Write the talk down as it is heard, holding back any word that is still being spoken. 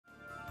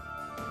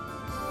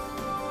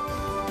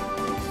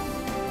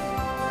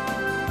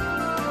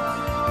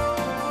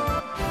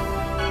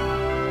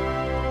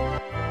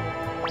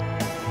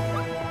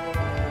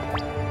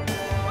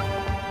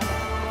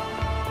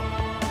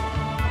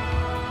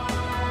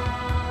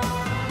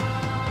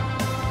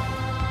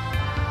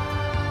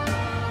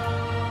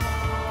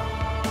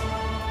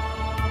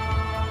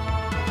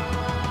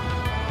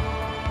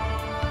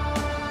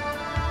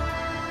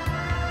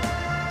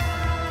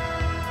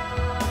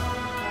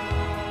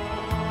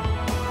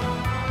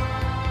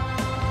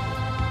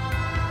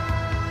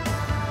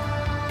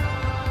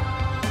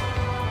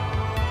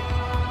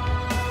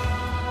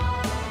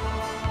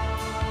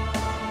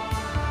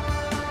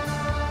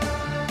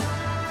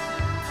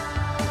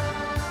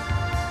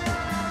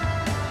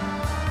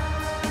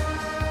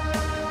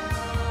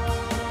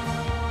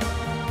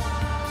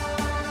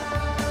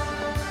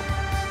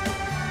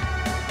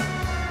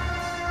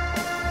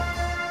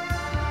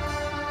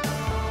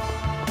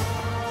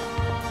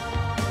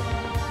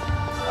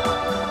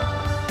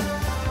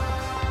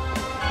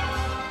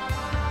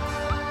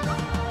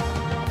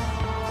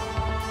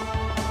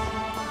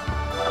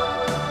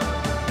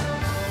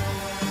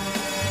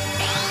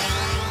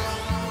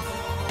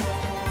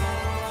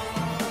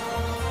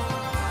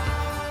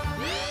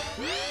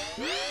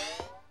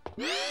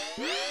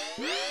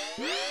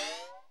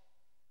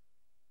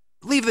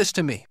Leave this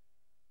to me.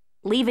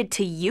 Leave it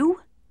to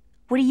you?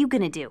 What are you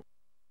gonna do?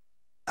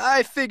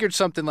 I figured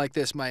something like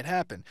this might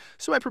happen,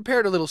 so I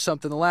prepared a little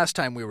something the last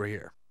time we were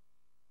here.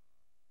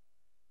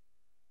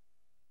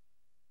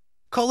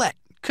 Colette,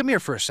 come here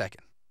for a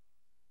second.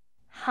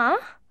 Huh?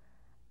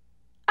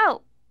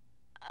 Oh,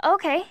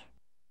 okay.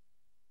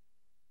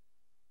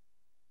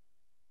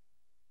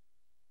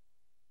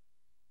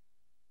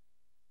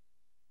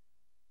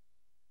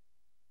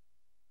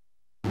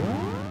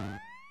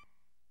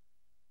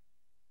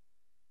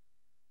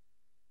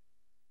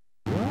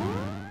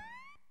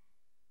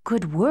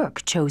 Good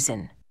work,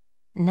 Chosen.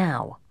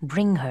 Now,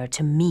 bring her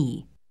to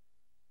me.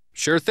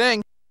 Sure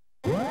thing.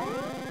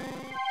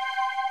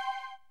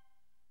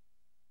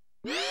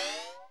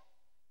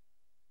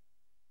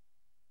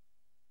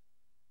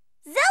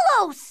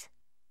 Zelos!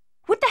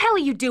 What the hell are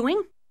you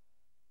doing?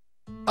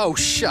 Oh,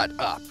 shut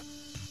up.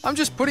 I'm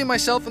just putting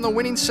myself on the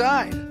winning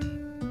side.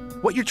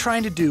 What you're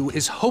trying to do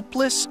is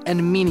hopeless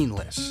and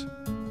meaningless.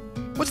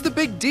 What's the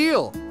big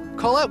deal?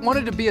 Colette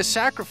wanted to be a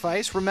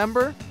sacrifice,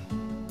 remember?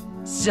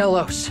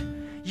 Zelos,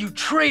 you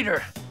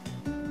traitor!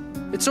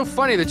 It's so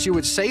funny that you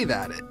would say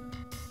that.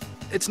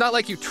 It's not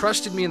like you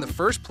trusted me in the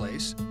first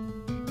place.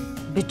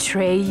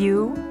 Betray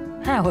you?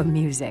 How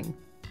amusing.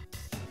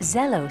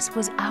 Zelos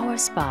was our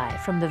spy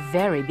from the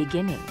very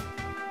beginning.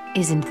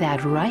 Isn't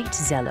that right,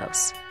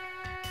 Zelos?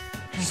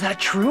 Is that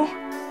true?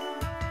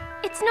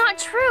 It's not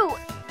true,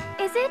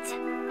 is it?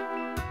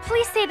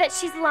 Please say that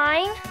she's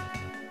lying.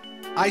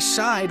 I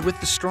side with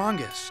the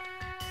strongest.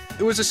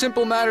 It was a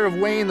simple matter of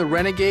weighing the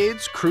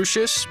renegades,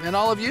 Crucius, and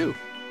all of you.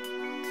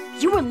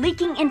 You were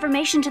leaking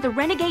information to the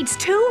renegades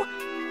too?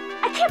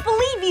 I can't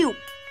believe you!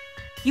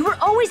 You were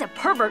always a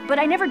pervert, but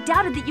I never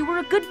doubted that you were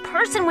a good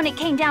person when it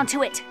came down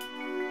to it.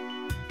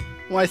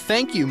 Why,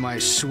 thank you, my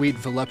sweet,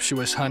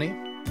 voluptuous honey.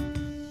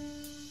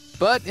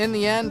 But in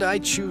the end, I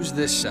choose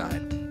this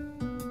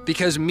side.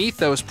 Because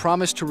Mythos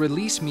promised to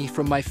release me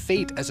from my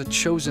fate as a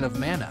chosen of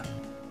mana.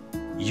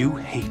 You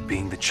hate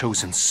being the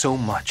chosen so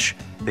much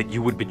that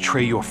you would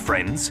betray your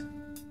friends?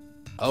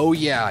 Oh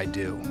yeah, I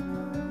do.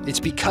 It's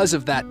because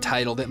of that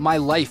title that my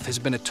life has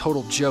been a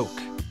total joke.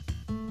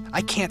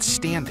 I can't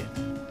stand it.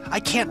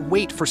 I can't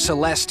wait for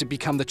Celeste to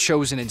become the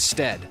chosen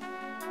instead.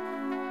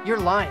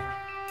 You're lying.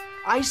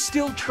 I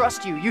still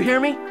trust you, you hear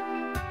me?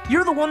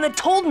 You're the one that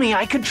told me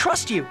I could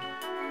trust you.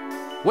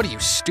 What are you,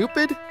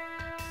 stupid?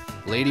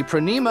 Lady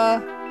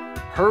Pranima,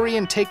 hurry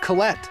and take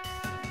Colette.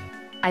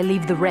 I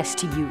leave the rest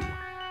to you.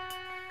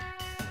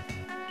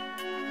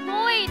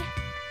 Lloyd!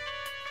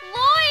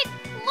 Lloyd!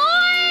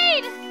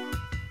 Lloyd!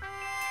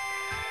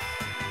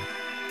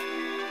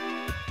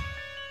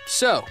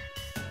 So,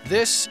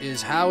 this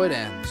is how it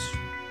ends.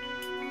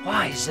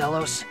 Why,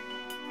 Zelos?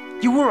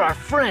 You were our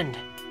friend.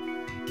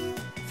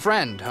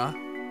 Friend, huh?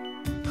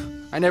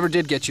 I never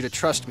did get you to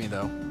trust me,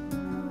 though.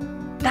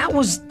 That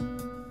was...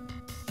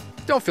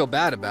 Don't feel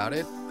bad about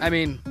it. I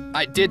mean,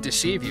 I did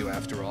deceive you,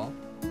 after all.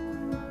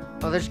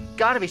 Oh, there's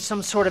gotta be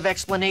some sort of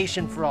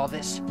explanation for all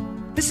this.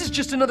 This is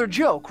just another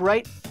joke,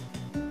 right?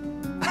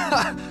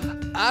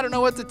 I don't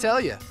know what to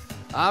tell you.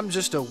 I'm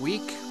just a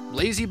weak,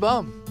 lazy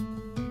bum.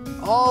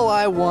 All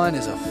I want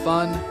is a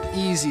fun,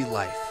 easy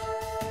life.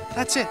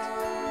 That's it.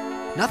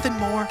 Nothing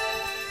more,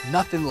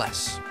 nothing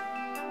less.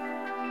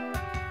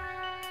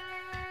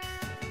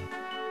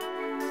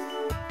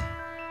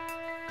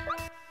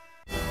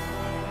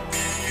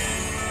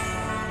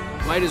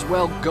 Might as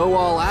well go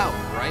all out,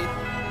 right?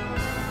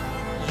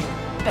 You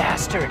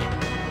bastard.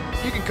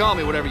 You can call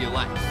me whatever you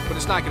like, but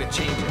it's not gonna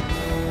change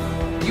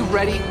it. You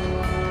ready?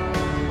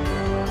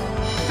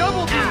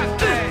 Double Demon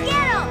Fang!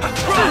 Get him!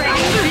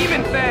 Triple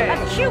Demon Fang!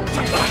 Acute!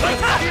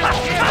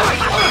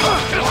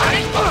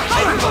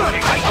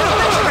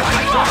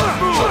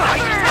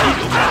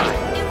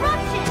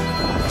 Eruption!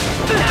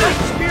 Light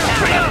Spear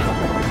Granite!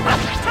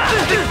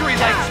 Victory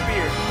Light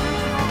Spear!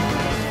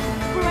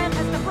 Grant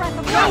us the breath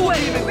of Double life!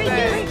 Demon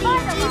Fang!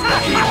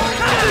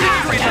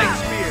 Victory Light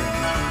Spear!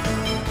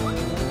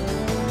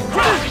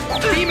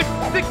 Demon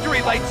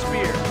Victory Light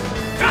Spear!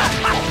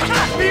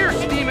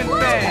 Fierce Demon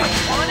Fang!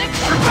 Onyx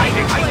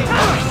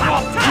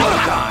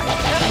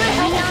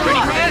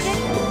Ready for this?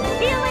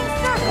 Healing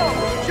circle!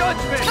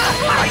 Judgment!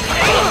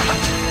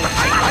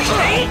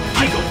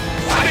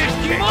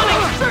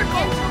 Demonic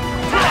Circle!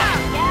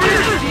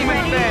 Fierce Demon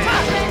Fang!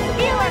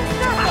 Healing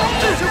circle!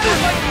 Super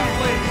Lightning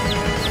Blade!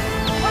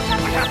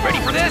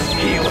 Ready for this?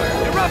 Healer!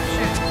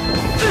 Eruption!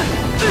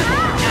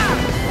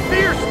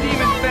 Fierce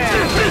Demon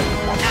Fang!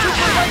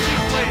 Super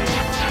Lightning Blade!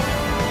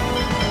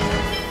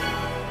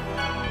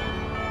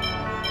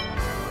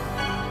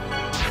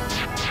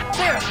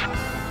 There!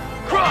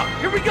 Craw!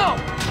 Here we go!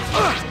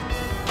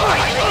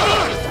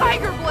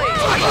 Tiger Blade!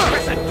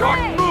 It's a dark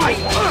move!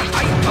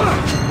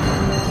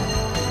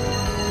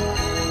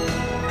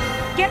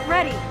 Get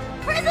ready!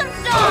 Prism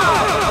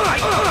Stone!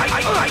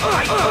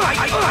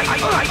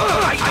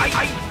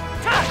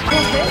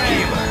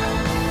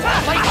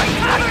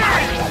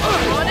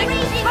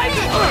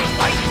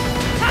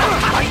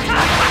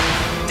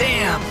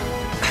 Damn!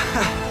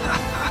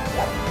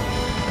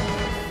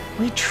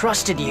 We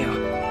trusted you.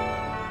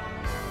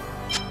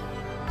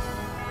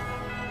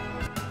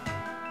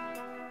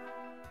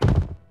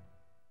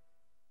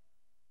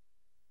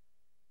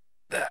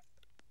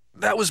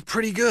 That was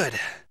pretty good.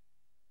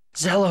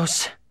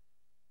 Zelos.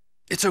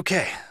 It's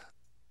okay.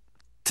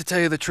 To tell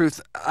you the truth,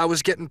 I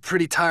was getting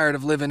pretty tired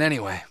of living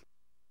anyway.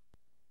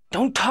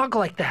 Don't talk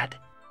like that.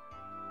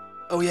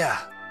 Oh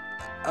yeah,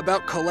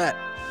 about Colette.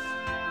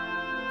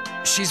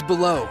 She's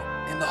below,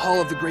 in the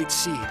Hall of the Great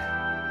Seed.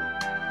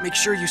 Make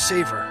sure you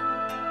save her.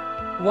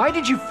 Why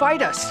did you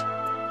fight us?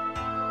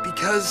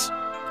 Because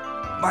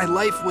my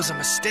life was a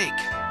mistake.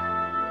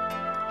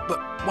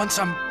 But once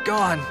I'm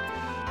gone,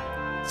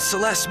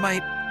 Celeste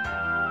might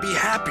be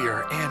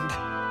happier, and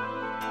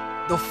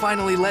they'll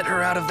finally let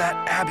her out of that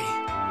abbey.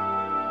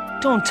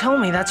 Don't tell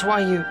me that's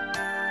why you...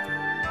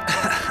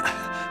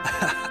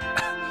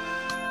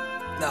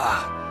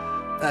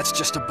 Nah, that's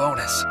just a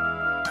bonus.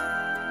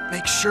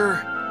 Make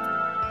sure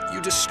you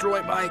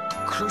destroy my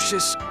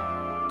Crucius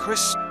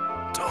Crystal.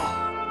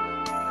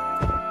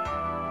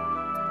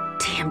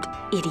 Damned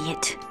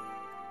idiot.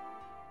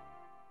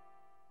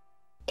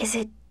 Is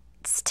it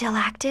still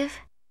active?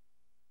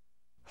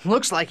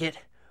 Looks like it.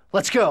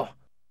 Let's go.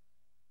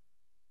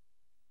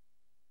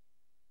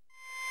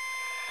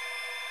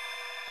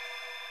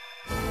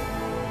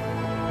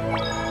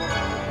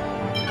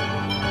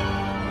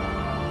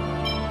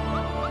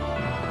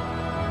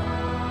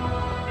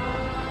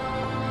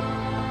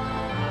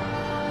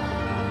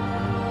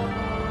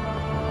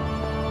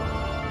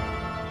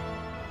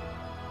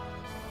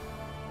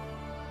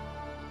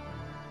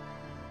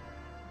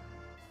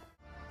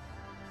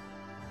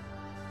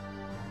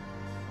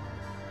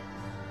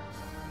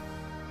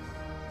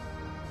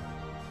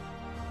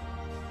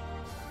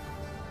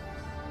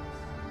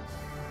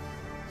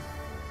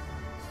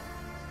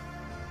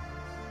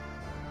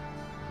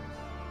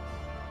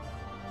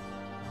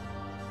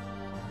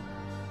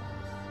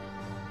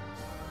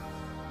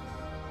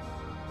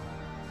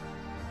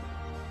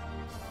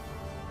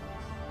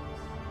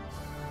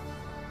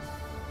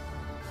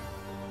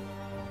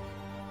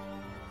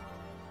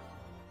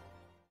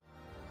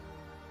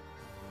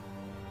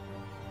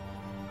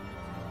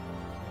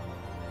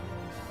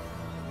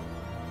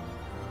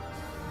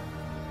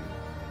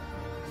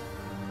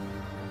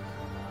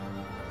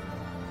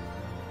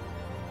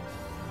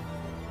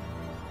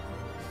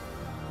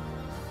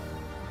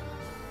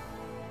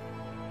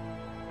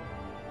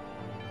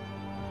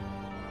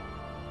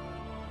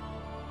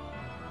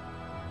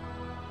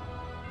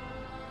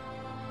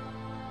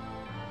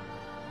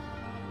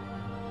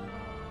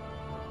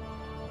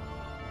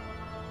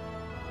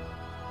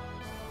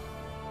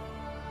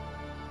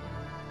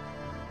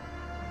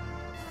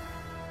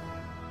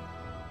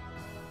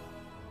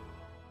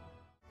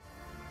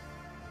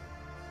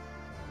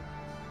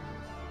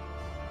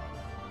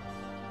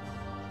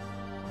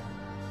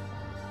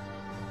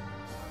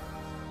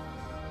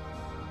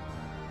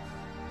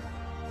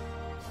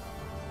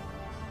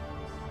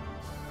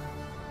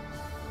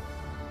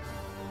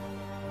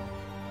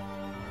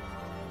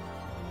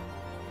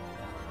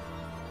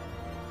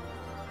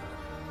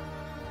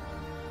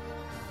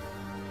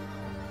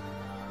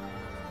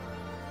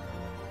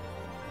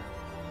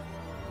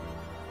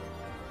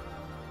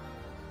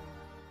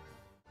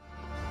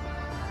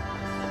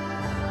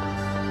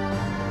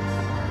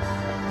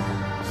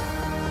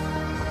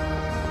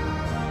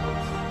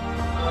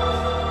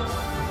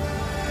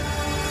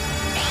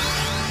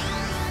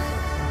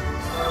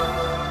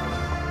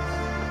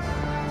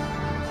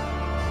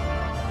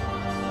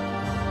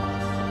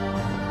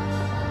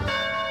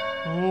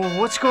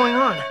 What's going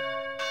on?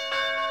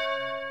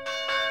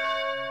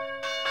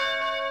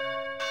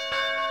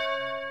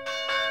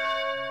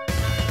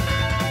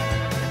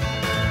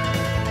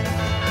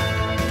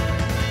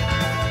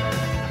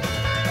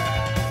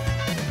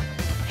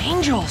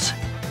 Angels!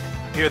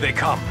 Here they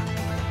come.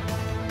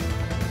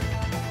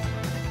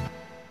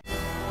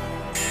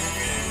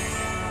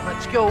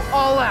 Let's go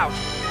all out.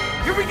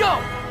 Here we go!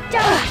 Go!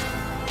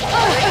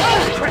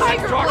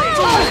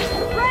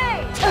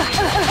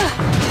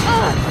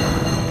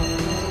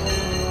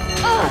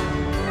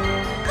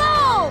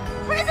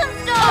 Prism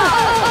Star!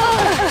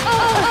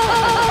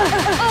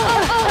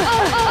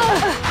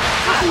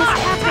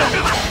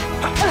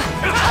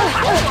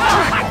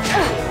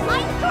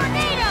 Light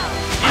Tornado!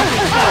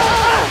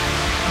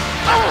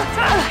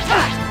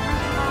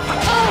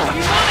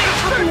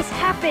 How can this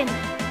happen?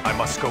 I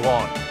must go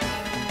on.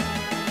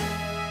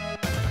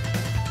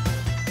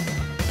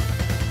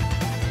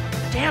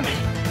 Damn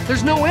it!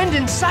 There's no end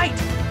in sight!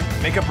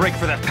 Make a break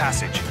for that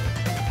passage.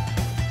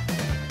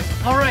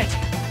 All right.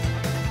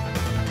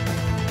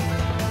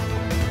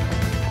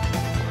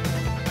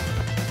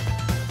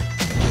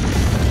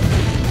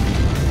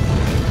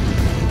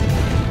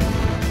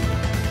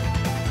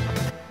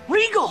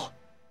 Regal!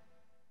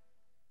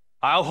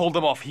 I'll hold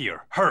them off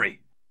here.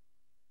 Hurry.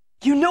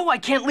 You know I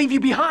can't leave you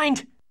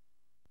behind!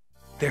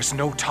 There's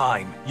no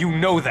time. You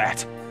know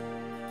that.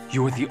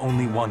 You're the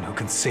only one who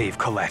can save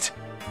Colette.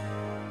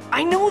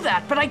 I know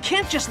that, but I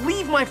can't just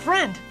leave my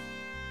friend.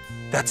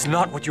 That's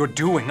not what you're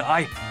doing.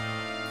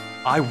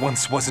 I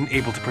once wasn't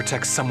able to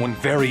protect someone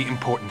very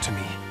important to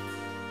me.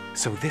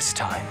 So this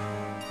time,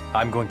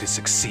 I'm going to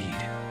succeed.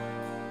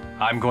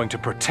 I'm going to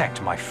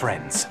protect my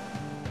friends.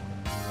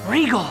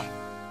 Regal!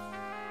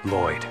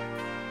 Lloyd,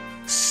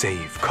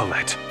 save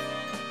Colette.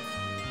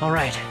 All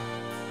right.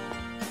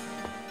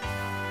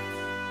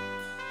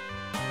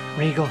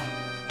 Regal,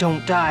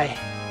 don't die.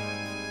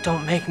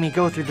 Don't make me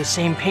go through the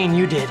same pain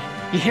you did.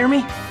 You hear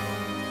me?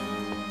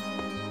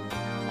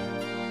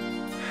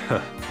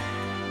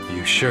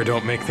 You sure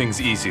don't make things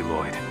easy,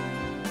 Lloyd.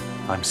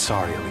 I'm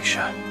sorry,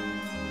 Alicia.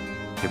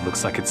 It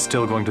looks like it's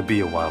still going to be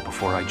a while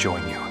before I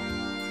join you.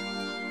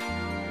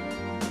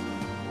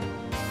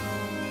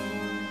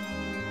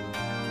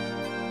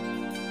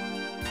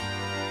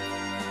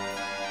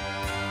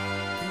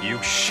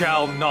 You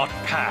shall not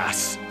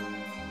pass!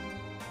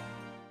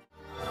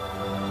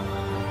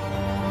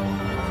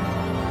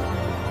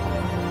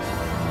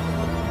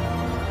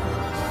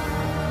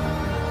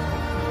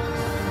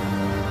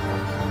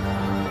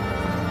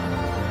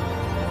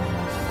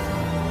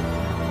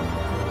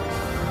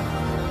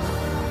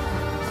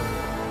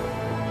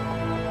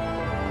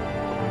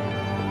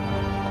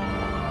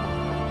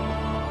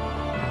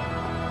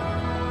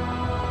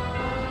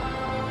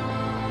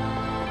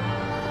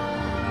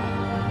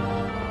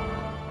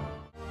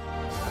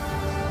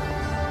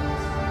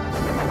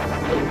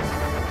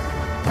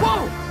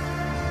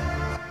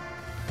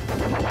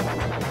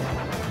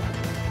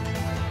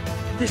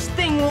 This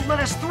thing won't let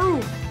us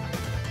through!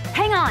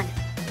 Hang on!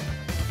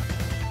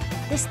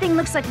 This thing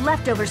looks like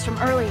leftovers from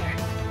earlier.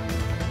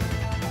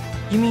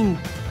 You mean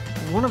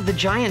one of the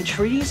giant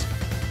trees?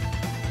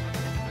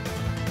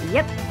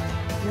 Yep,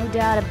 no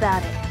doubt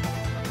about it.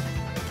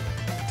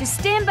 Just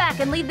stand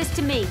back and leave this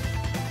to me.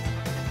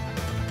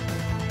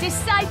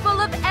 Disciple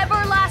of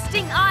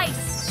everlasting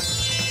ice!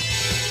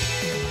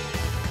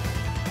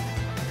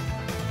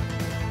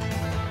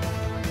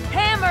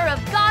 Hammer of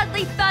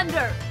godly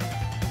thunder!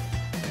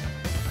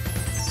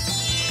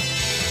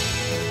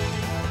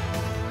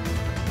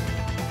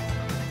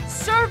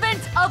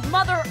 Servant of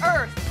Mother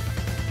Earth!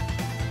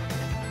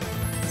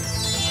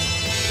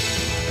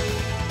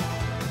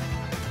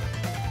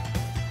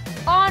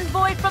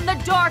 Envoy from the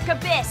dark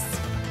abyss!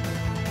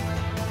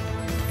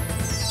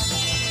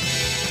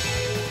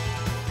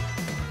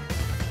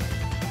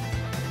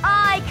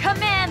 I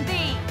command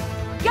thee!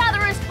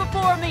 Gatherest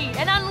before me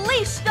and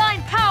unleash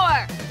thine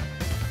power!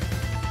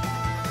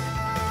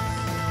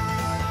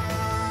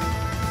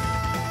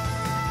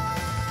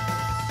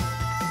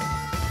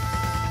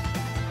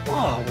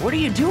 Whoa, what are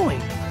you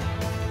doing?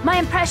 My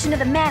impression of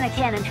the mana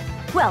cannon.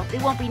 Well,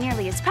 it won't be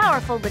nearly as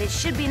powerful, but it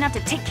should be enough to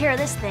take care of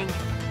this thing.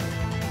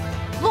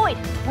 Lloyd,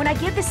 when I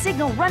give the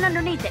signal, run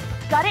underneath it.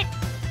 Got it?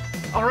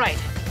 All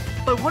right,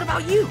 but what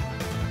about you?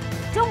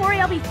 Don't worry,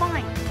 I'll be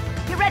fine.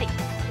 Get ready.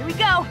 Here we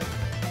go.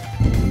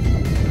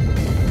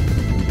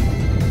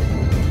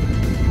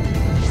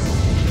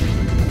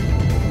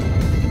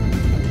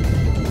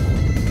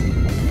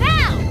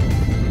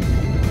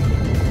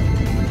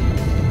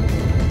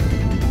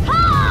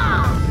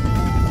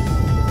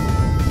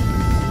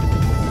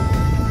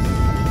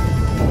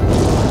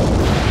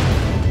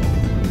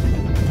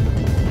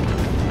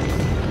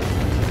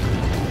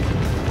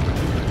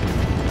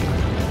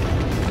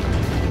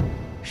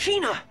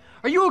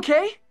 Are you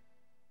okay?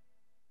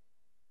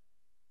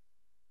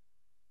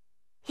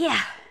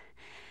 Yeah,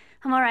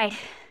 I'm all right.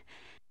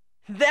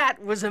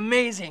 That was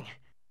amazing.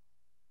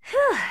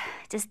 Whew.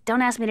 Just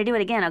don't ask me to do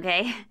it again,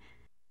 okay?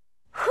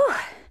 Whew.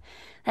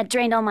 That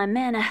drained all my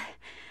mana.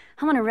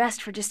 I'm gonna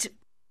rest for just...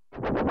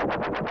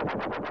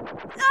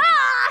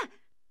 Ah!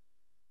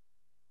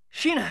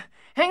 Sheena,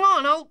 hang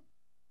on, I'll...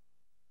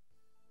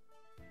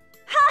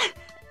 Ha!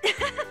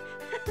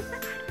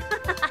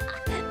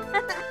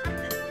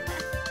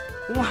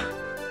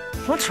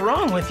 What's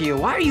wrong with you?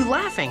 Why are you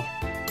laughing?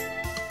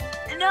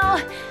 No,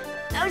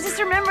 I was just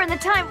remembering the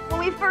time when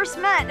we first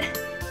met.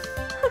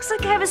 Looks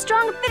like I have a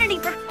strong affinity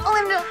for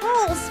falling into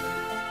holes.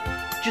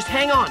 Just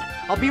hang on.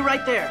 I'll be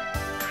right there.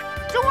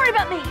 Don't worry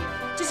about me.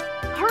 Just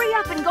hurry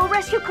up and go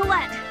rescue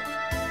Colette.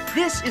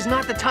 This is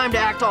not the time to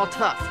act all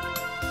tough.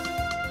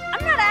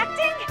 I'm not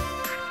acting.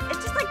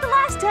 It's just like the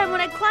last time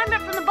when I climbed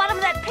up from the bottom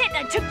of that pit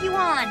and I took you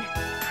on.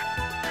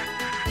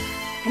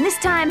 And this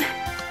time,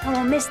 I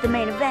won't miss the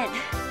main event.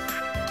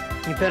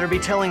 You better be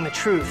telling the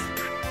truth.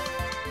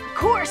 Of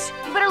course.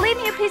 You better leave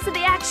me a piece of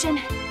the action.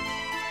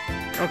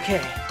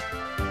 Okay.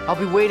 I'll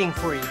be waiting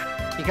for you.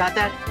 You got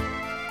that?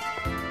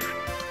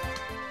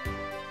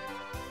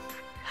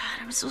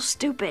 God, I'm so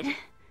stupid.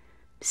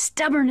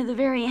 Stubborn to the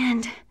very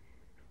end.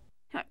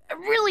 I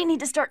really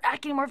need to start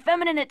acting more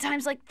feminine at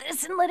times like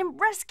this and let him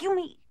rescue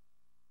me.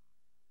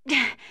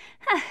 That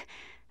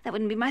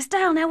wouldn't be my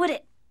style now, would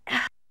it?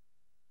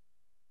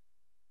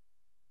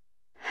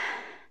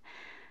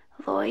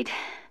 Lloyd,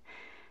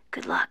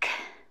 good luck.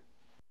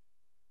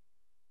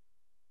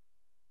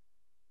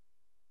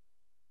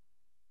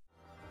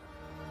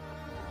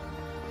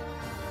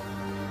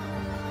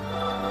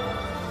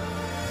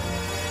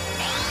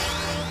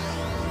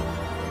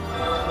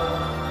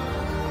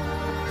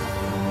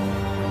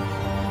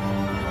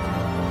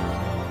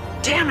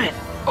 Damn it!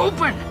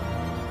 Open!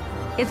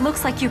 It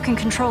looks like you can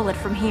control it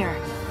from here.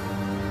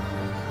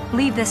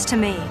 Leave this to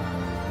me.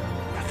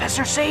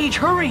 Professor Sage,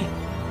 hurry!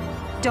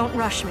 Don't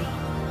rush me.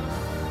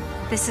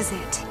 This is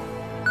it.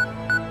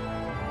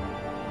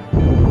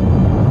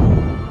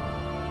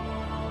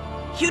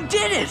 You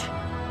did it!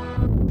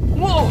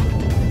 Whoa!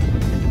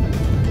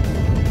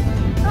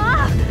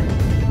 Ah!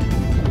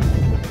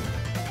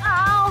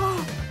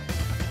 Ow!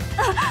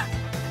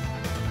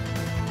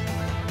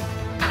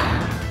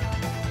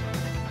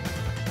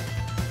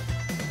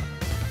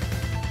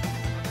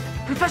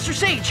 Professor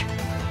Sage,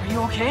 are you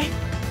okay?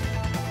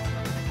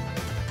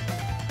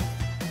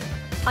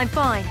 I'm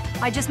fine.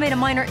 I just made a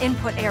minor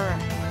input error.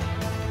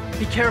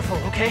 Be careful,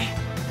 okay?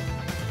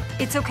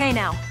 It's okay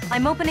now.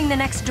 I'm opening the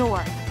next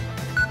door.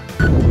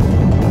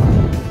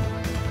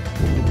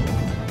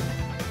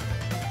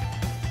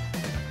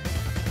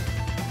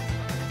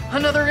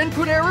 Another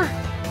input error?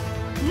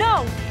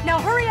 No! Now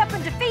hurry up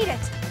and defeat it!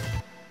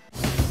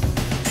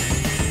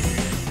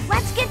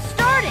 Let's get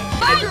started!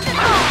 Fight them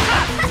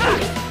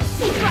all!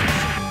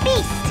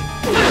 Beast!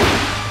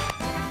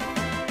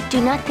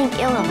 Do not think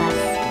ill of us.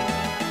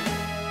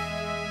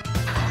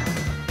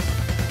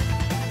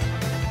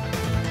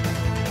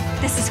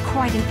 This is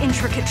quite an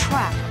intricate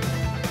trap.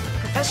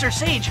 Professor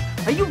Sage,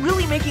 are you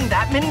really making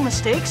that many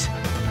mistakes?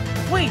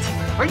 Wait,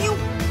 are you...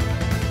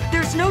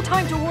 There's no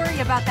time to worry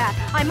about that.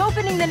 I'm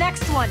opening the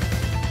next one.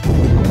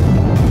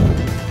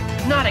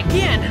 Not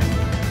again!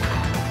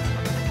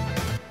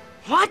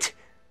 What?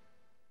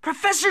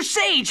 Professor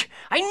Sage!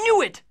 I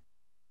knew it!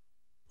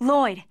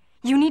 Lloyd,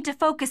 you need to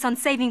focus on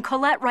saving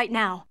Colette right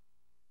now.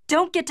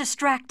 Don't get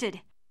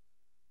distracted.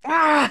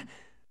 Ah!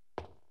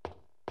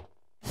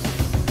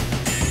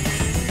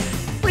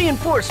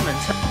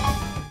 Reinforcements.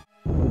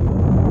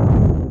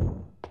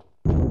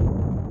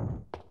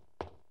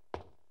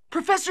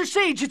 Professor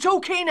Sage, it's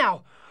okay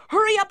now.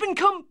 Hurry up and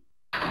come...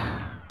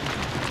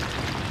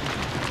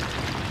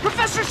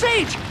 Professor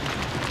Sage!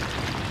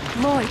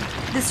 Lloyd,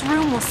 this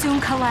room will soon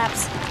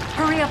collapse.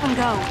 Hurry up and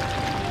go.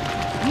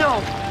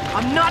 No,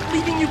 I'm not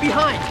leaving you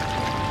behind.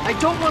 I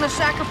don't want to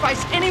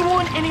sacrifice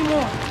anyone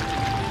anymore.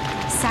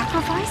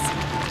 Sacrifice?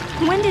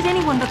 When did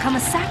anyone become a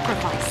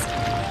sacrifice?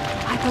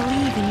 I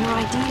believe in your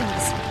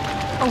ideals.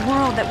 A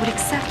world that would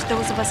accept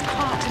those of us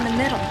caught in the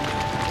middle.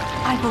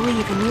 I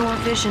believe in your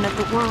vision of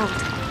the world.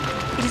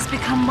 It has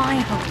become my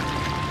hope.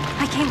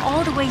 I came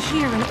all the way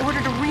here in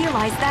order to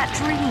realize that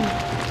dream.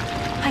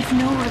 I've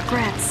no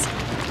regrets.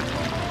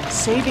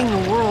 Saving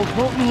the world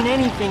won't mean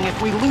anything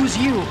if we lose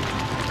you.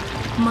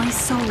 My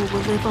soul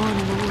will live on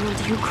in the world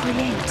you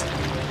create.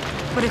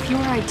 But if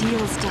your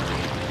ideals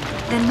die,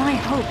 then my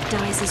hope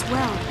dies as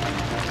well.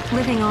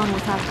 Living on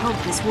without hope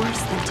is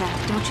worse than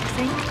death, don't you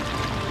think?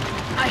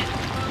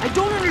 I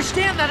don't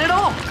understand that at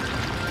all.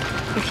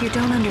 If you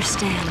don't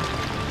understand,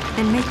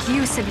 then make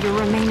use of your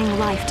remaining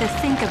life to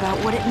think about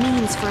what it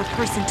means for a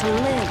person to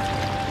live.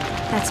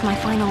 That's my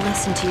final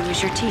lesson to you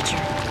as your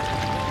teacher.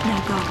 Now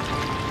go.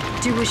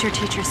 Do as your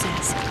teacher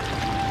says.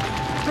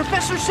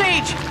 Professor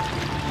Sage!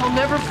 I'll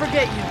never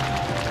forget you.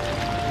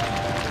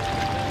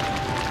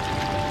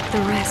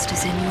 The rest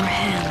is in your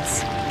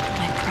hands,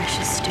 my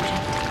precious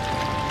student.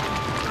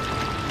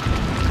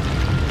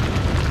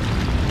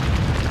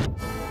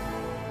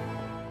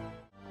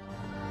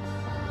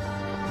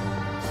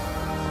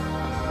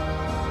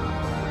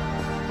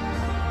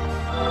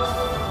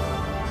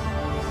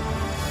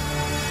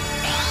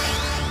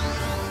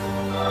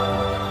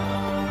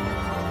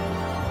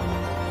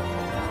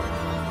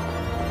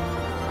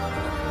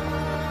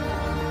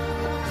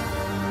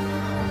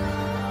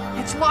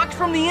 It's locked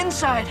from the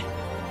inside.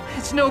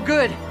 It's no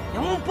good. It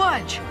won't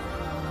budge.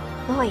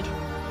 Lloyd,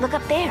 look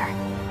up there.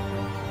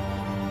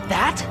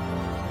 That?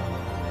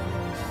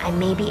 I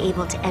may be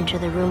able to enter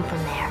the room from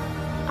there.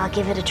 I'll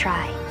give it a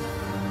try.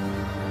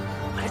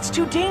 But it's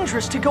too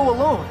dangerous to go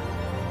alone.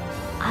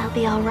 I'll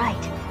be all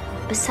right.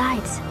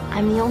 Besides,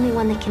 I'm the only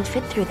one that can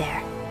fit through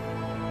there.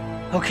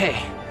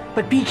 Okay,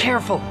 but be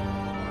careful.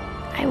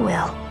 I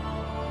will.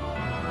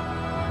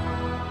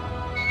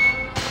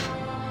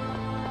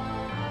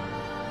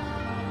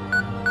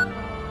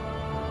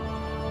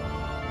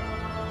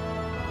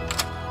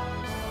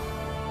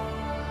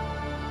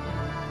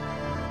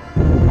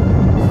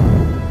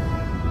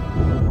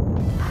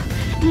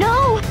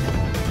 No!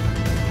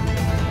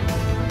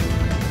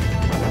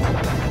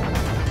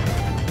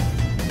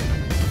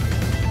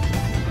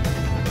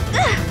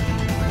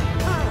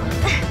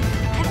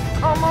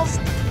 I've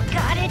almost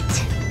got it.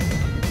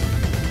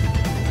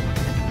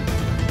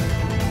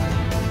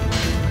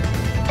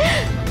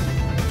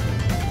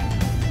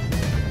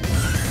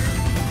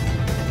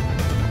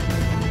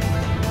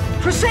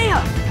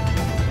 Presea!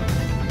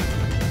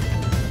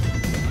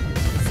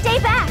 Stay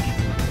back!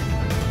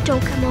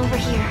 Don't come over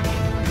here.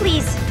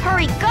 Please,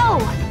 hurry, go!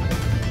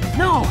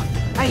 No,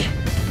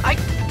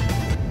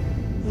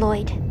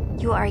 Lloyd,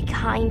 you are a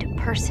kind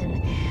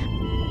person.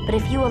 But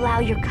if you allow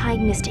your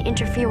kindness to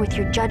interfere with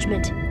your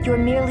judgment, you're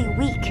merely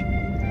weak.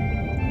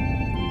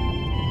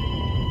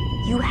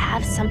 You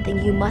have something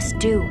you must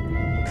do.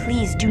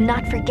 Please do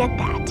not forget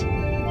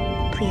that.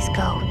 please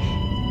go.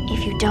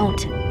 If you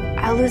don't,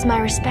 I'll lose my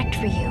respect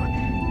for you.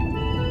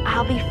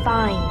 I'll be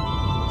fine,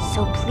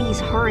 so please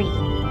hurry.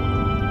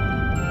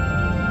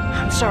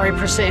 I'm sorry,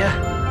 Persea.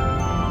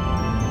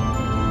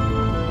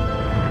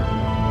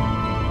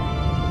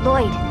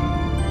 Lloyd,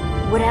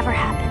 whatever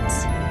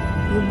happens,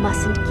 you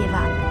mustn't give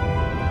up.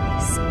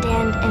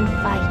 Stand and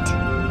fight.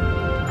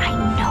 I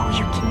know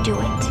you can do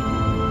it.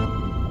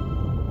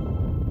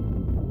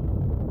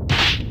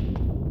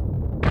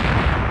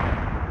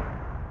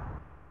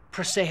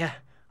 Persea,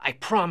 I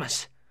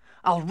promise.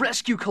 I'll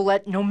rescue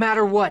Colette no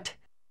matter what.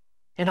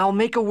 And I'll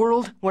make a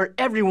world where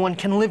everyone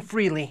can live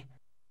freely.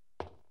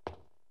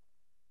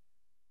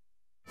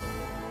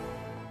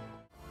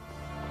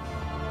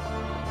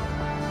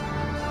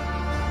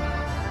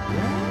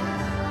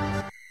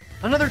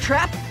 Another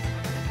trap?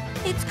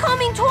 It's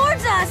coming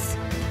towards us!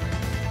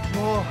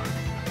 Whoa.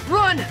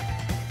 Run!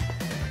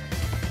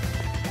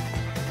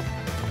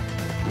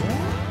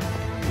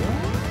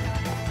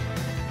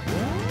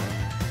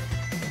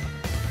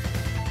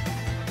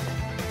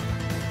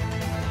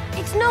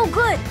 It's no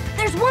good.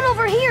 There's one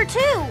over here,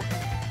 too.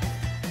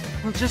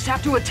 We'll just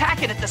have to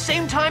attack it at the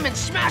same time and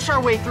smash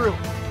our way through.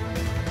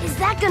 Is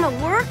that gonna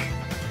work?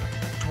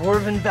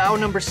 Dwarven vow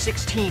number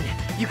 16.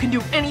 You can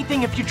do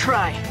anything if you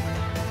try.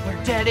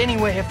 We're dead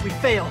anyway if we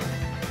fail.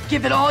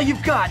 Give it all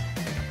you've got.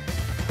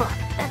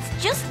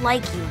 That's just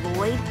like you,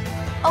 Lloyd.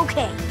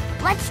 Okay,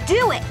 let's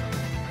do it.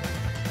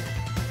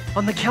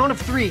 On the count of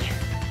 3.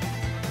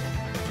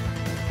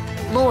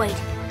 Lloyd.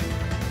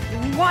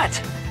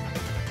 What?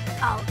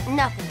 Oh,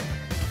 nothing.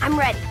 I'm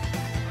ready.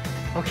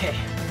 Okay.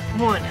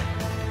 1,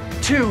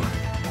 2,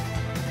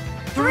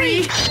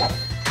 3.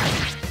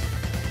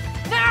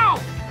 Now!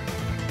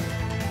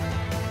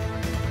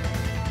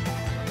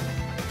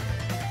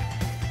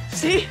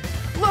 See?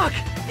 Look!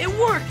 It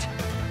worked!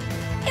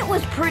 It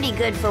was pretty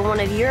good for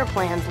one of your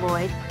plans,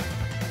 Lloyd.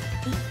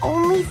 The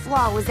only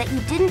flaw was that you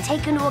didn't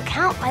take into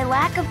account my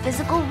lack of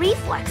physical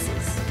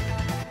reflexes.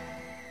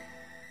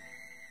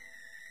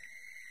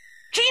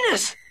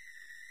 Genus!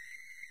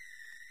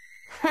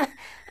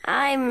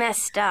 I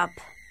messed up.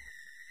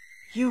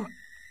 You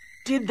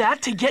did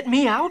that to get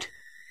me out?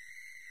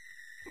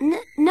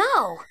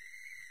 No.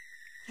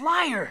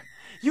 Liar!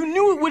 You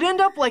knew it would end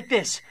up like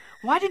this.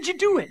 Why did you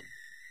do it?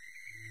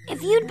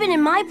 If you'd been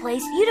in my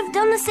place, you'd have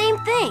done the same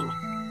thing.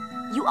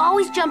 You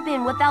always jump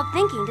in without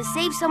thinking to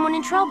save someone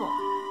in trouble.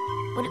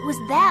 But it was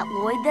that,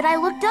 Lloyd, that I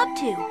looked up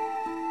to.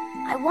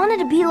 I wanted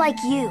to be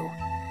like you.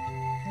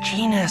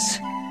 Genus.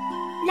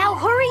 Now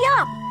hurry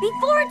up,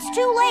 before it's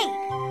too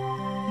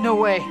late. No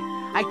way.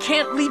 I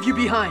can't leave you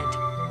behind.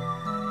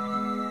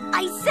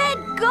 I said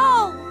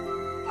go!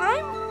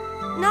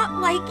 I'm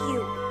not like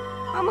you.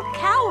 I'm a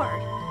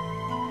coward.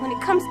 When it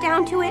comes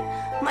down to it,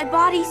 my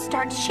body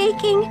starts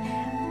shaking.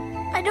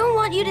 I don't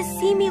want you to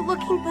see me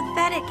looking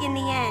pathetic in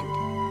the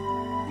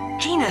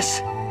end. Genus!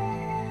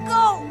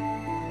 Go!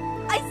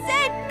 I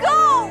said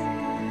go!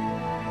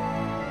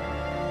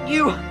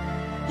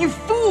 You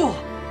fool!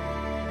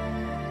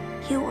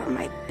 You were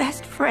my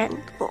best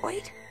friend,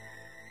 Lloyd.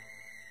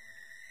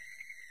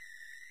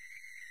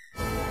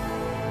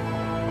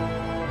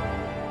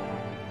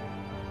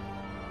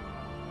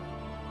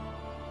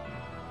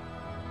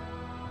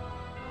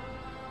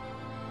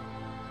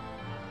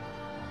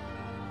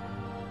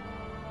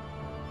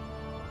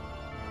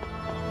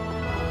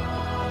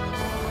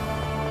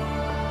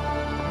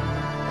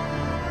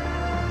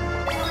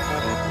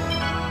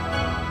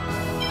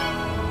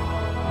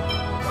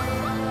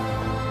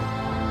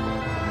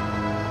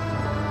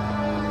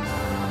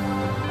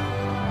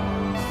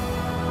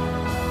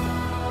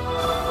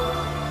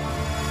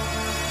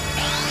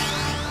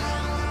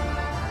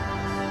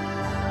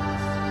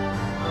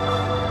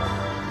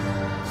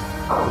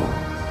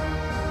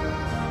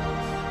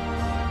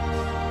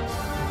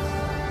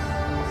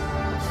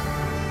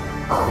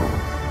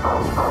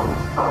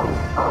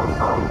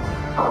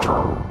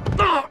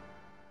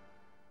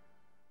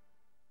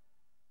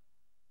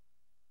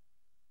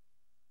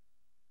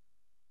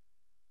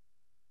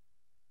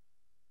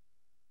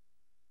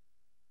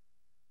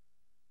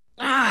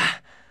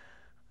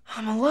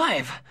 I'm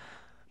alive.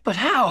 But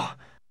how?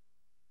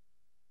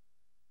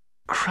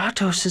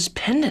 Kratos'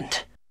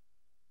 pendant.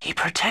 He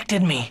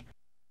protected me.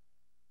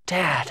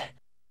 Dad.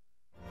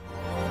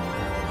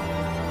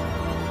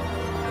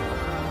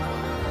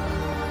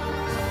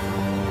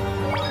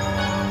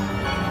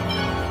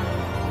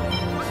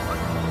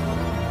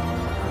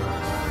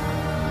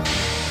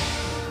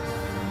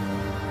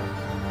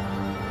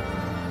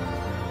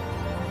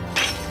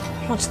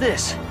 What's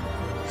this?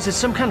 Is it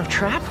some kind of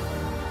trap?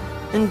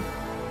 And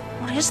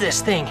what is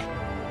this thing?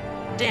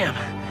 Damn,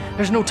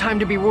 there's no time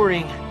to be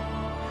worrying.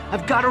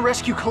 I've got to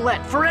rescue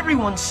Colette for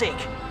everyone's sake.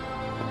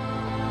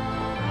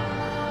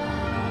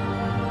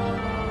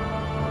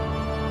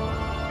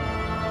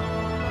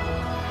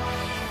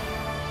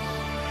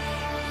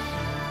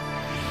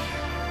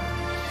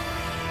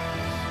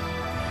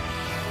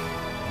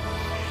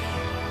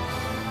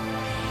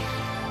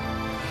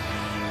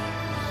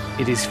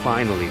 It is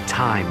finally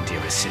time,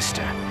 dearest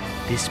sister.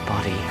 This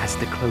body has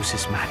the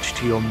closest match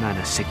to your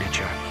mana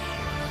signature.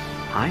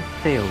 I've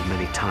failed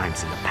many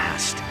times in the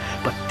past,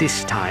 but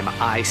this time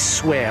I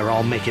swear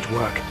I'll make it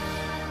work.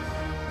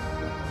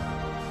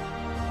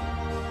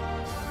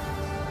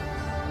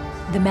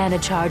 The mana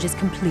charge is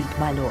complete,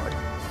 my lord.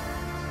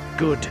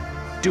 Good.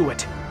 Do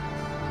it.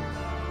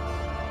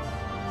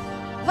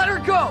 Let her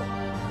go!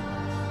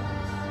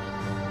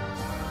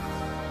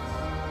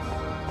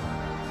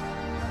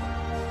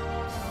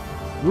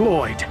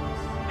 Lloyd,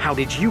 how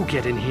did you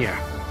get in here?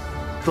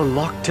 The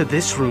lock to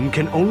this room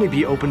can only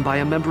be opened by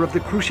a member of the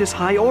Crucius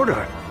High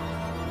Order.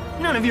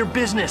 None of your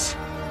business.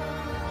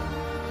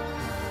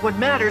 What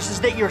matters is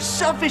that your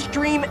selfish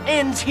dream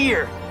ends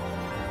here.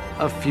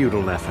 A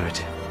futile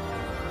effort.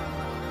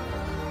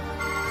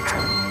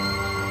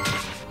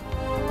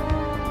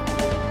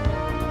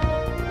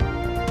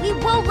 We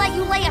won't let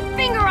you lay a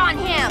finger on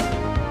him!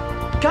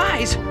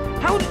 Guys,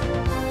 how...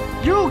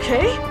 You're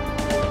okay?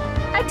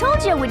 I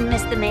told you I wouldn't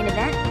miss the main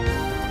event.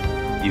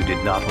 You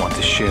did not want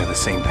to share the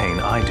same pain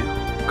I do,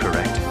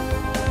 correct?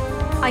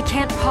 I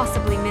can't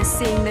possibly miss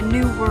seeing the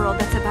new world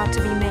that's about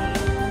to be made.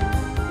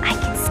 I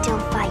can still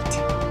fight.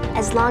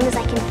 As long as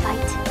I can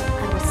fight,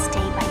 I will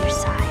stay by your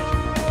side.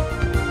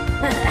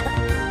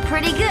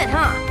 Pretty good,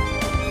 huh?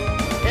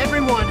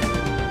 Everyone,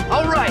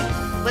 all right,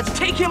 let's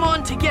take him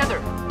on together.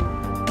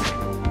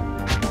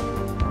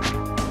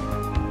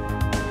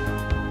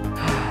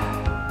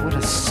 What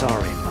a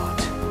sorry lot.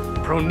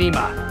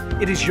 Pronima,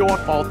 it is your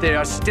fault they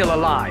are still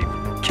alive.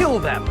 Kill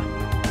them!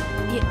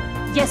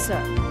 Yes,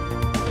 sir.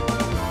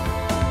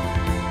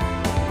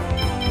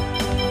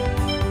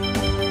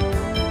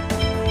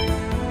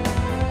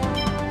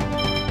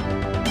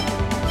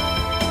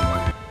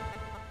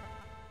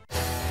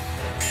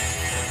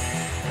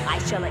 I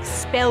shall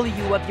expel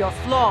you of your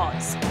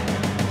flaws.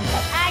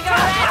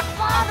 Agarat,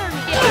 bother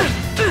me!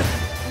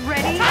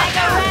 Ready?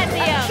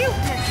 Agaratio!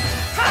 Cuteness!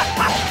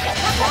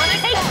 Wanna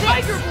take this?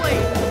 Tiger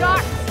Blade!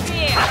 Dark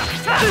Spear!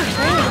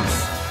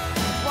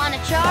 Wanna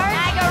charge?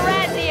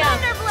 Agaratio!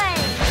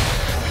 Thunderblade!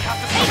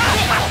 Take this!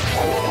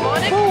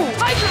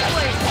 Tiger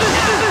Blade!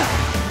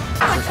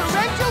 A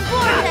torrential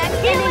vortex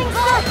healing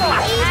circle!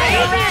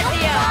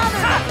 Agaratio!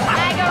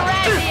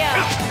 Agaratio!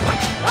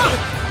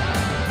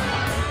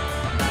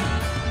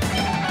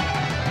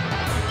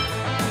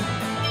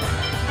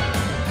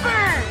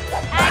 Burn!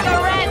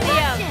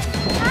 Agaratio!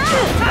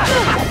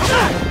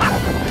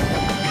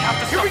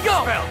 Here we go!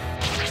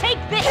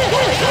 Take this!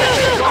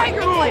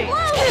 Tiger Blade!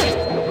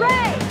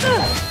 Ray!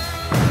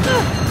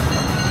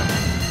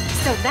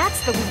 So that's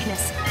the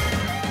weakness.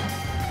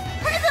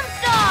 Prism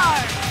Star!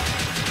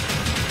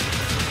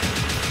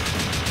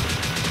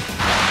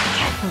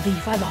 Can't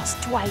believe I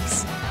lost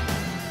twice.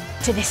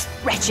 To this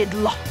wretched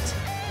lot.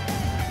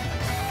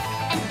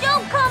 And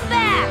don't come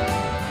back!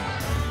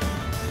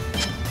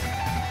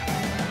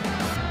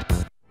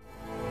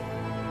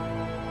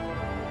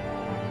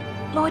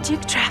 Lord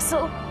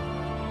Yggdrasil,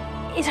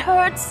 it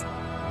hurts.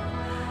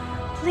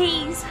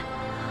 Please,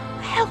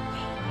 help me.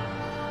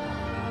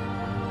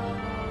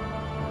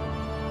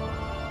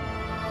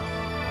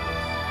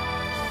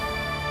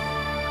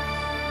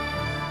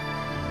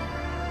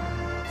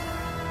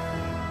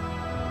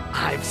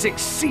 I've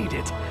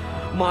succeeded!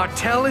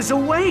 Martel is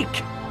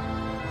awake!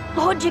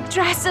 Lord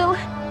Yggdrasil,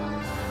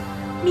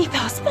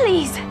 Mythos,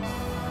 please.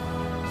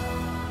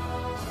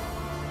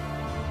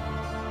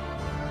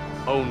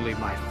 Only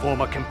my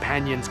former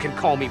companions can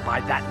call me by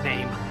that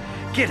name.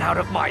 Get out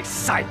of my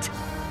sight!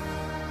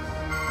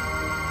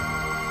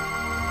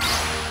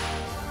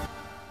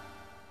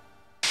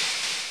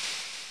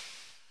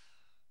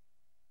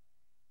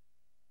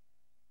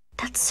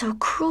 That's so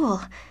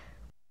cruel.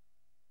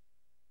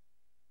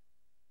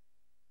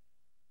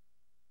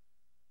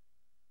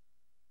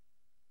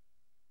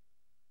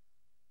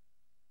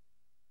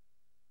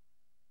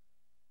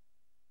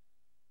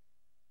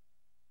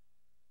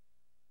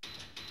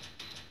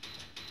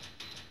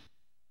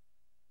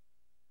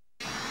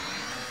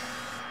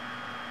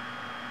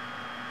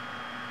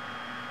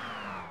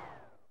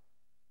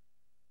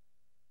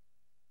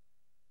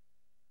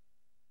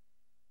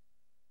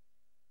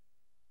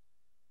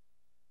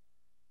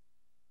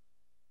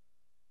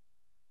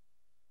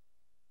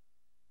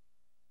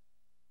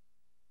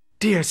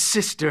 Dear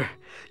sister,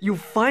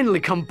 you've finally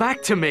come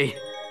back to me!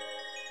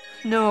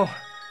 No.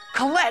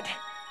 Colette!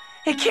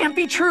 It can't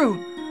be true!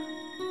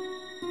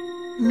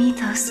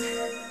 Mythos,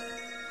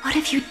 what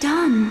have you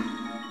done?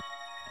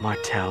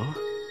 Martel?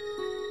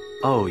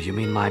 Oh, you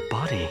mean my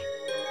body?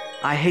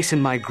 I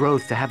hasten my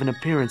growth to have an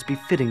appearance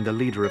befitting the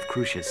leader of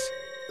Crucius.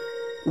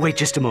 Wait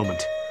just a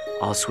moment.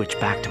 I'll switch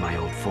back to my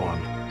old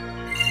form.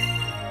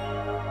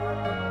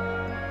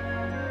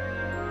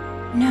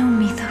 No,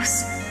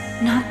 Mythos,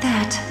 not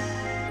that.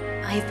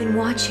 I've been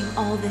watching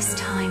all this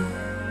time,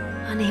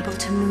 unable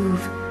to move,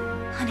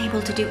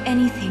 unable to do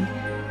anything.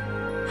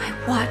 I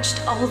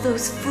watched all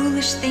those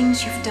foolish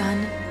things you've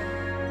done.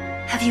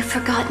 Have you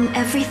forgotten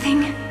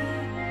everything?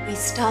 We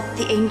stopped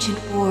the ancient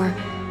war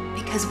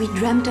because we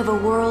dreamt of a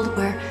world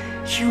where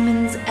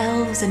humans,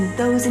 elves, and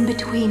those in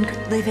between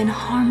could live in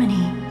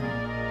harmony.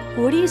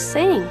 What are you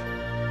saying?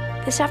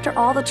 This after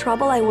all the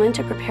trouble I went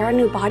to prepare a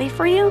new body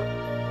for you?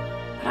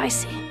 But I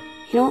see.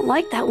 You don't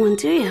like that one,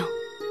 do you?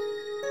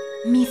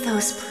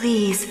 Mythos,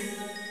 please,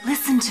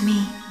 listen to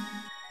me.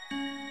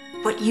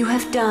 What you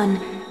have done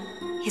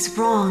is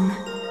wrong.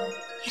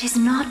 It is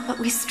not what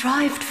we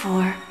strived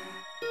for.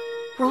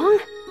 Wrong?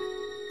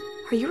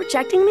 Are you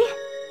rejecting me?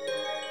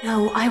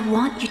 No, I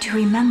want you to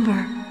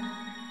remember.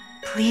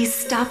 Please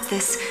stop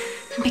this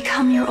and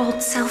become your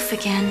old self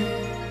again.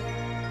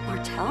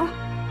 Martel?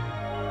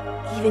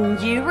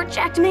 Even you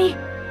reject me?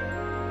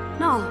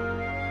 No.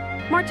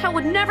 Martel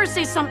would never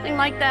say something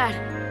like that.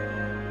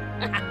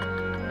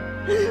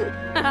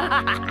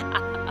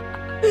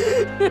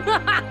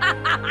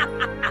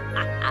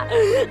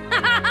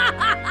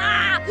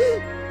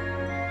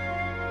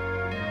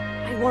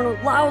 I won't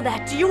allow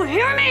that. Do you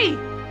hear me?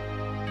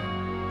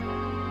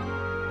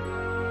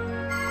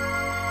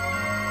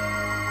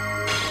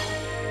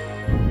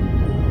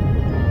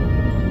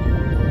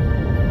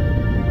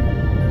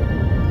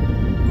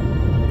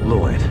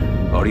 Lloyd,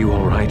 are you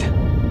all right?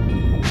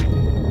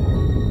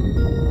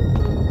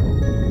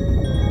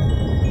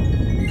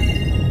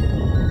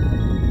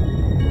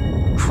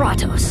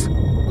 Kratos,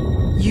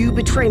 you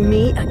betray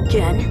me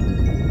again?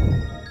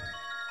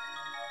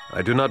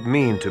 I do not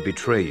mean to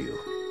betray you.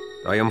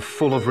 I am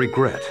full of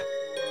regret.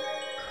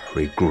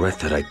 Regret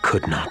that I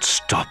could not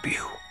stop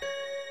you.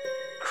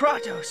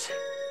 Kratos,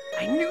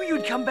 I knew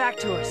you'd come back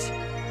to us.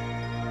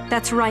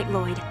 That's right,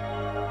 Lloyd.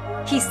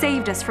 He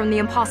saved us from the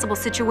impossible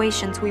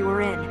situations we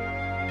were in.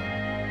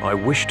 I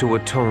wish to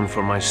atone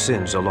for my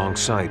sins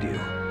alongside you.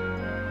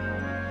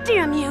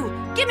 Damn you!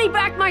 Give me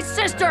back my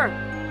sister!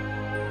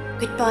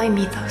 Goodbye,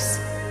 Mythos.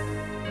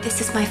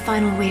 This is my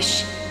final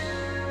wish.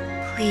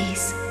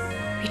 Please,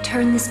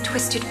 return this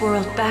twisted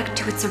world back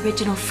to its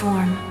original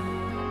form.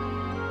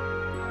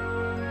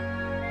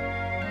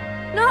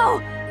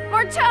 No!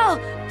 Martel!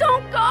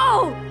 Don't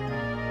go!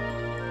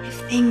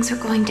 If things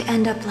are going to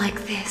end up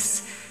like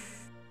this,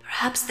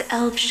 perhaps the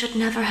elves should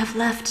never have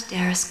left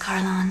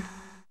Karlan.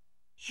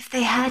 If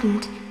they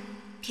hadn't,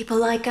 people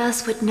like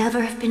us would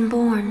never have been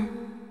born.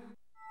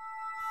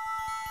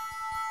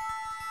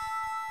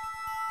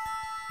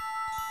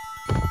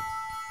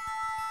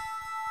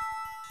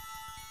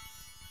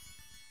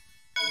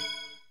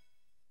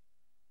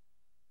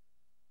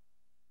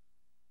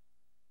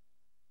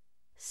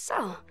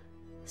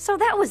 So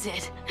that was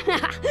it.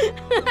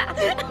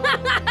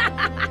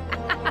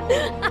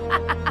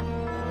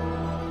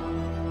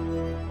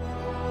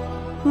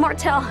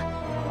 Martel,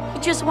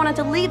 you just wanted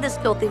to leave this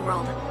filthy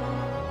world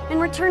and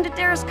return to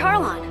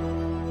Karlan.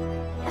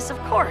 Yes, of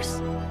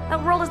course.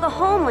 That world is the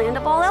homeland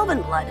of all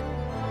elven blood.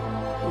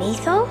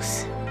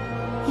 Mythos?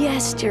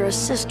 Yes,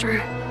 dearest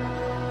sister.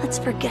 Let's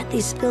forget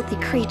these filthy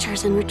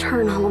creatures and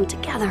return home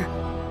together.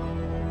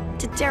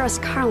 To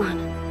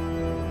Karlan.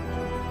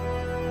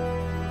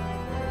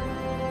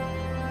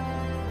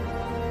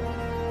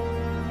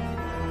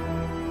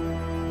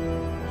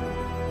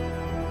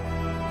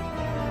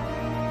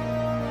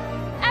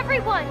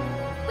 Everyone!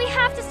 We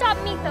have to stop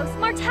Mythos.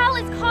 Martel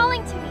is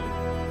calling to me.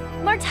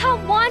 Martel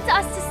wants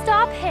us to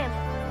stop him.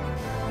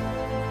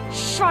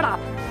 Shut up!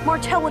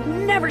 Martel would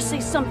never say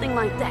something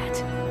like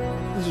that.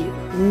 You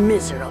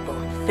miserable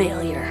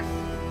failure.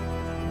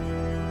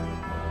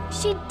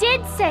 She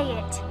did say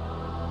it.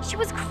 She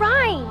was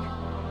crying.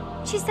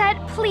 She said,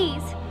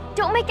 please,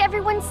 don't make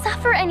everyone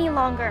suffer any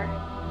longer.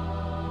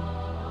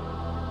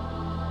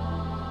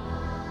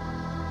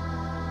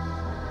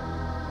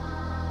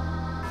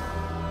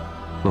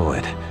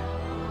 Lloyd,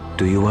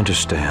 do you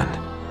understand?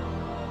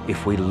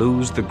 If we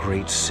lose the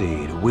Great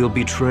Seed, we'll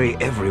betray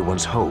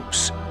everyone's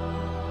hopes.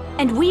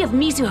 And we of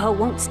Mizuho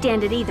won't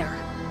stand it either.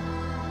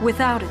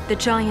 Without it, the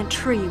giant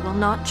tree will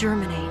not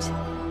germinate.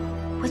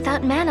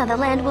 Without mana, the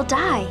land will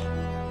die.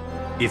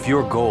 If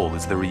your goal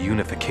is the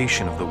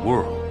reunification of the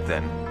world,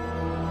 then...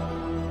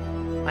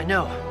 I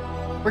know.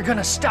 We're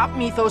gonna stop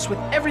Mythos with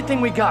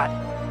everything we got.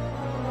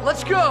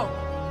 Let's go!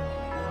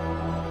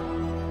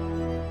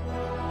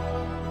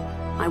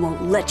 I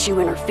won't let you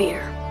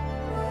interfere.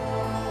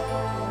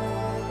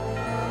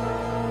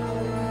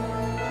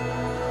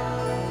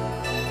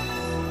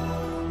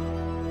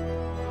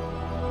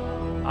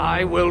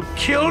 I will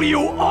kill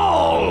you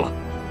all!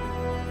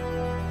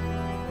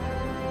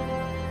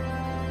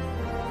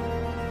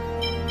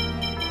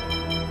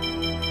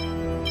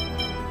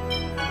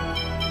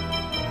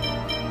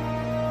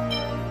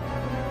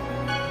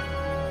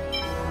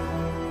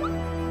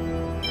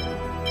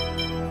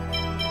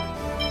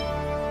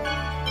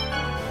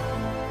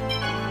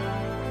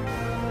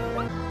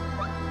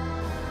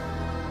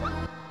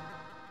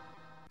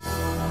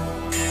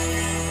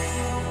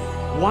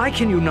 Why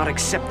can you not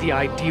accept the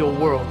ideal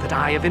world that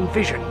I have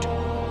envisioned?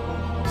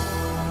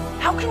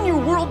 How can your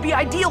world be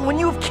ideal when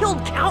you have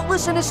killed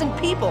countless innocent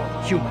people?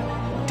 Human,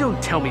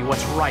 don't tell me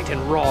what's right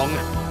and wrong.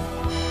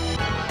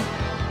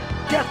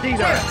 Death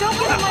Eater! Don't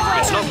get in my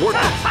way! It's not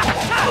working.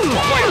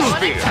 Fire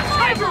spear!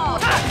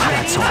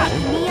 That's all.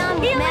 Neon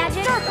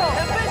magic.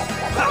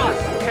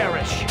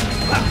 Perish.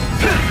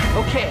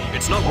 Okay.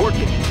 It's not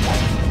working.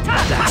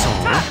 That's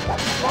all.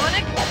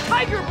 Sonic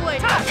Tiger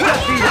Blade!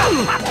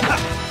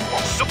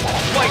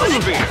 Light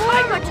Spear!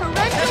 Form a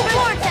torrential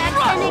vortex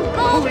and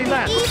engulf Holy the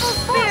Lance. evil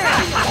spirit!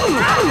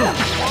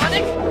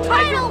 Sonic Tiger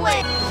Tidal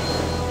Blade! wave!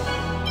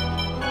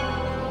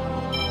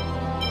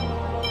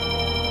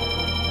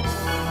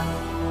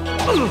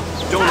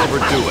 Don't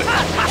overdo it.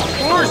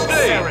 First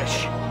aid! Perish.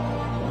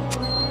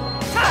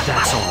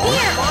 That's all.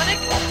 Sonic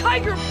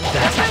Tiger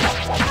That's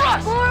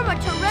Thrust! Form a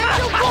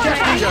torrential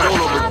vortex! Don't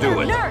overdo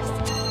it. Nurse!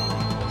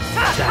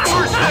 That's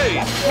First all.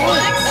 aid!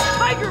 Sonic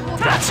Tiger Blade!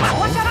 That's all.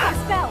 Watch out for the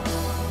spell!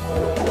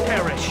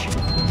 Perish.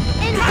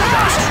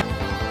 Engulf!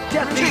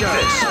 Death Take Eater.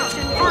 this!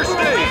 First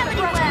aid!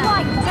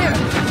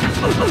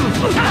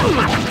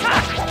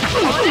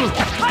 Sonic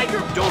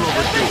Tiger Don't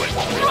overdo it.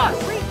 Thrust!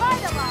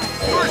 Revitalize!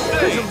 First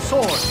Prism aid!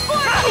 Sword.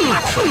 Sonic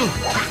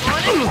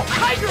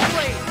Tiger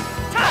Blade!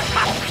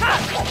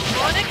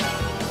 Sonic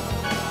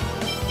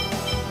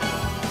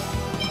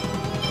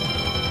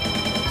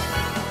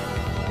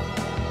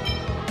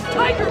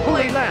Tiger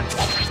Holy Blade! Lance.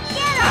 Get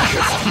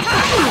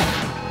him!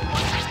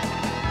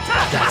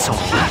 That's all.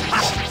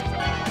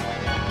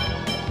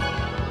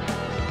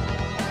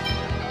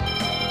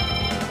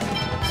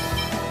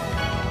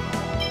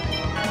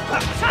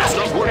 That's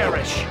not working.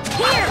 Perish.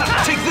 Here!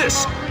 Take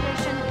this!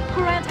 Creation.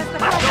 Grant has the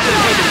power.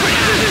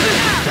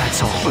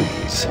 That's all.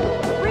 Please.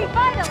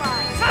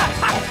 Revitalize!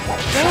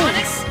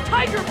 Sonic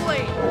Tiger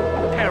Blade!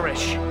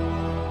 Perish.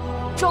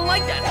 Don't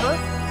like that, huh?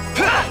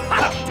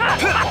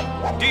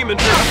 Demon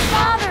Fist!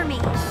 Bother me!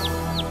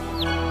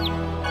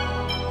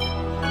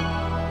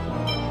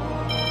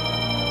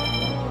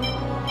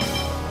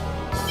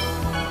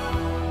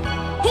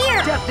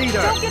 Here! Death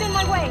Eater. Don't get in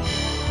my way!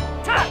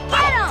 Get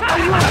him!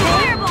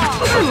 Fireball!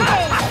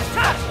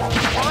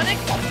 Sonic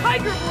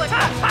Tiger Blade!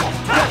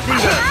 Death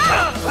Eater.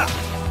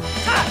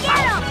 Get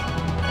him!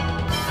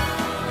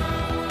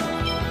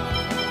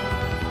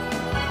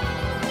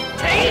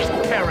 Take!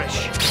 Perish.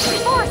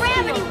 Force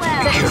gravity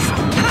well!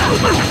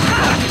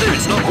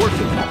 It's not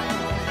working.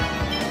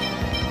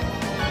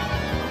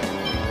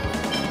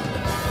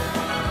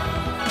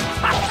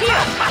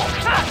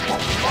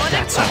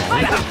 That's all.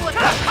 Tiger Blade!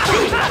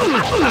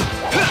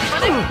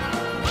 Sonic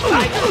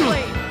Tiger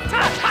Blade!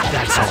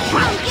 That's all.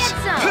 Come get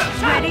some!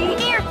 Ready?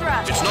 Ear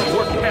thrust! It's not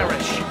working.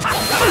 Perish.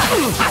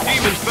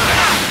 Demon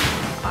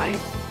Fist! I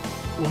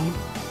won't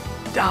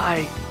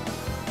die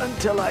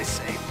until I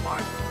save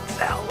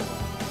Marcel.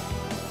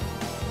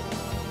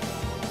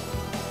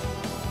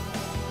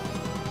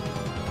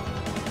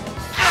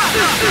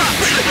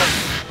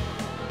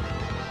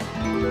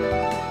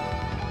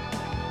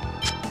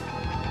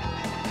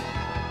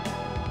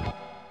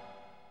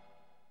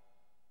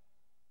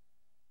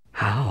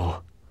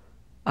 How?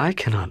 I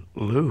cannot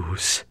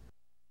lose.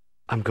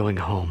 I'm going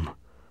home.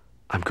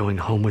 I'm going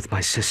home with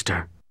my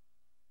sister.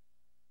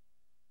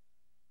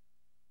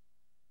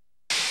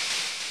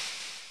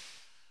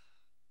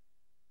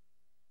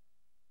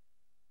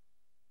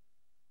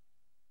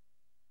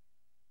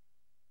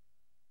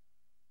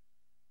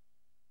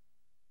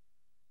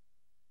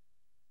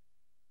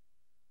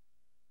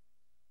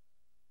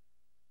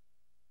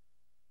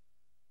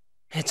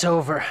 It's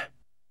over.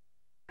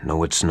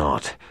 No, it's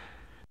not.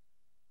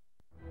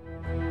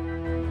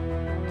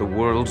 The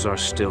worlds are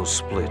still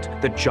split.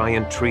 The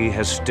giant tree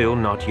has still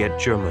not yet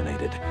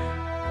germinated.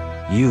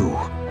 You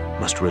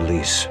must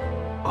release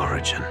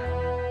Origin.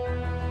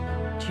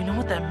 Do you know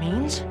what that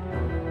means?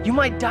 You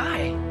might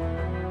die.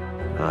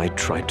 I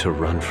tried to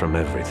run from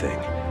everything.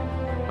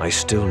 I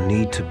still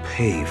need to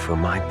pay for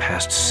my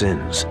past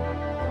sins.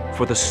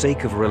 For the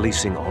sake of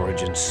releasing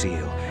Origin's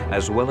seal,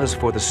 as well as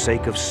for the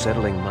sake of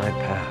settling my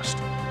past.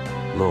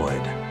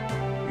 Lloyd,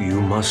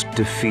 you must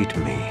defeat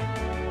me.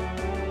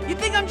 You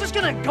think I'm just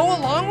gonna go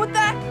along with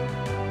that?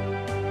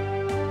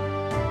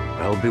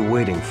 I'll be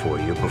waiting for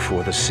you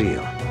before the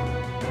seal.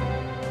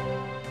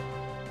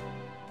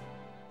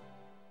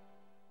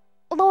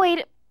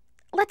 Lloyd,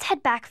 let's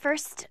head back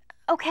first,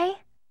 okay?